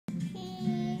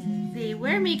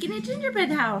we're making a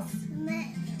gingerbread house.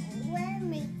 We're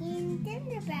making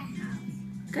gingerbread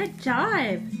house. Good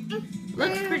job.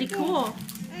 Looks pretty cool.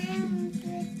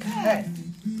 Good.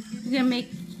 You gonna make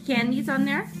candies on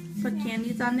there? Put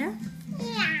candies on there?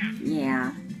 Yeah.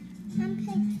 Yeah. And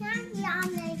put candy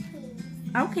on the tree.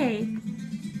 Okay.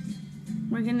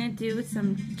 We're gonna do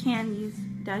some candies.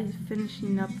 Daddy's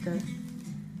finishing up the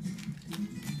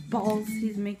balls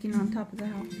he's making on top of the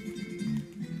house.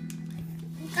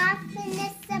 We gotta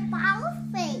finish the ball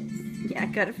face. Yeah,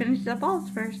 gotta finish the balls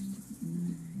first.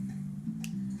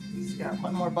 He's got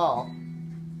one more ball.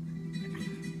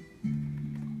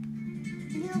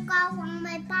 You got one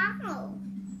more ball.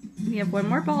 We have one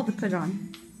more ball to put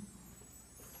on.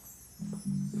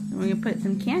 And we're gonna put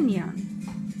some candy on.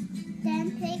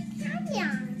 Then put candy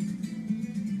on.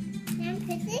 Then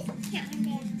put this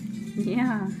candy on.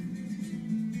 Yeah.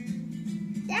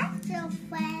 That's so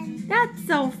fun. That's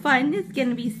so fun. It's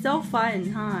gonna be so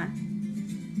fun, huh?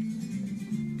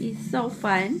 Be so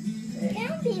fun. It's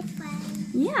gonna be fun.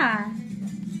 Yeah.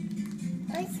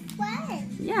 It's fun.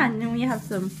 Yeah, and then we have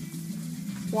some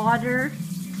water,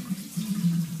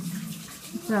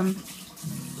 some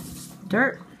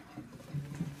dirt,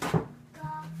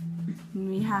 and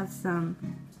we have some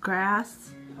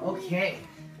grass, Okay.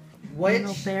 Which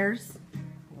little bears.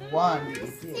 one? I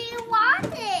is it? see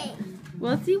water.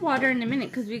 We'll see water in a minute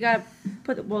because we gotta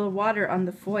put the water on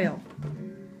the foil.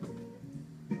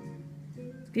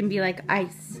 It's gonna be like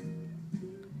ice.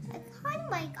 I kind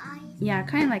of like ice. Yeah,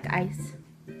 kind of like ice.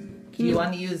 Do you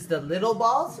want to use the little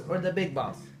balls or the big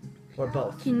balls? Or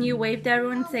both? Can you wave to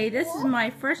everyone and say, "This is my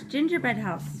first gingerbread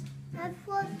house"? That's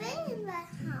for being the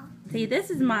house. Say, "This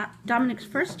is my Dominic's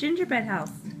first gingerbread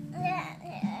house."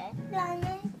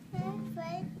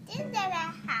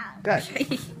 Good.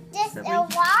 Just So the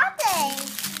water.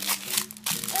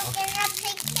 We're gonna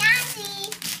pick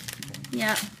candy.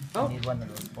 Yeah. I need one of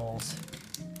those bowls.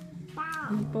 Wow.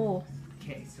 Bowl.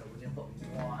 Okay, so we're going to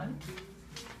put one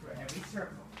for every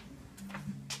circle.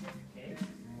 Okay,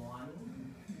 one.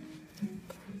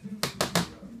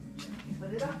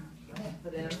 Put it up. Go ahead,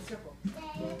 put it in a circle.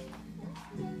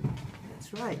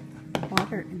 That's right.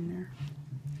 Water in there.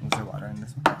 Was there water in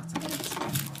this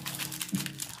one?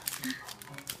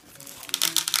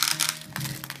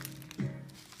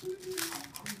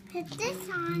 Put this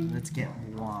on. Let's get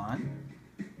one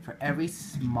for every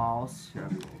small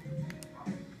circle.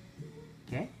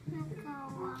 Okay? Let's go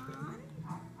on.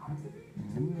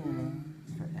 And then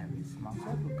for every small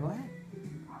circle. Go ahead.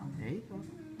 There you go.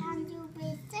 And do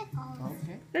big circles.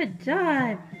 Okay. Good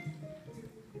job.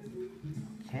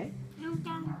 Okay. I'm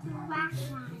gonna do black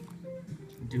one.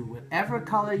 Do whatever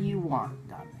color you want,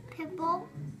 Dominic. Purple.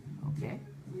 Okay?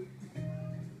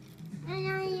 And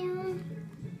I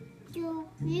do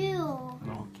blue.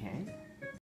 Okay.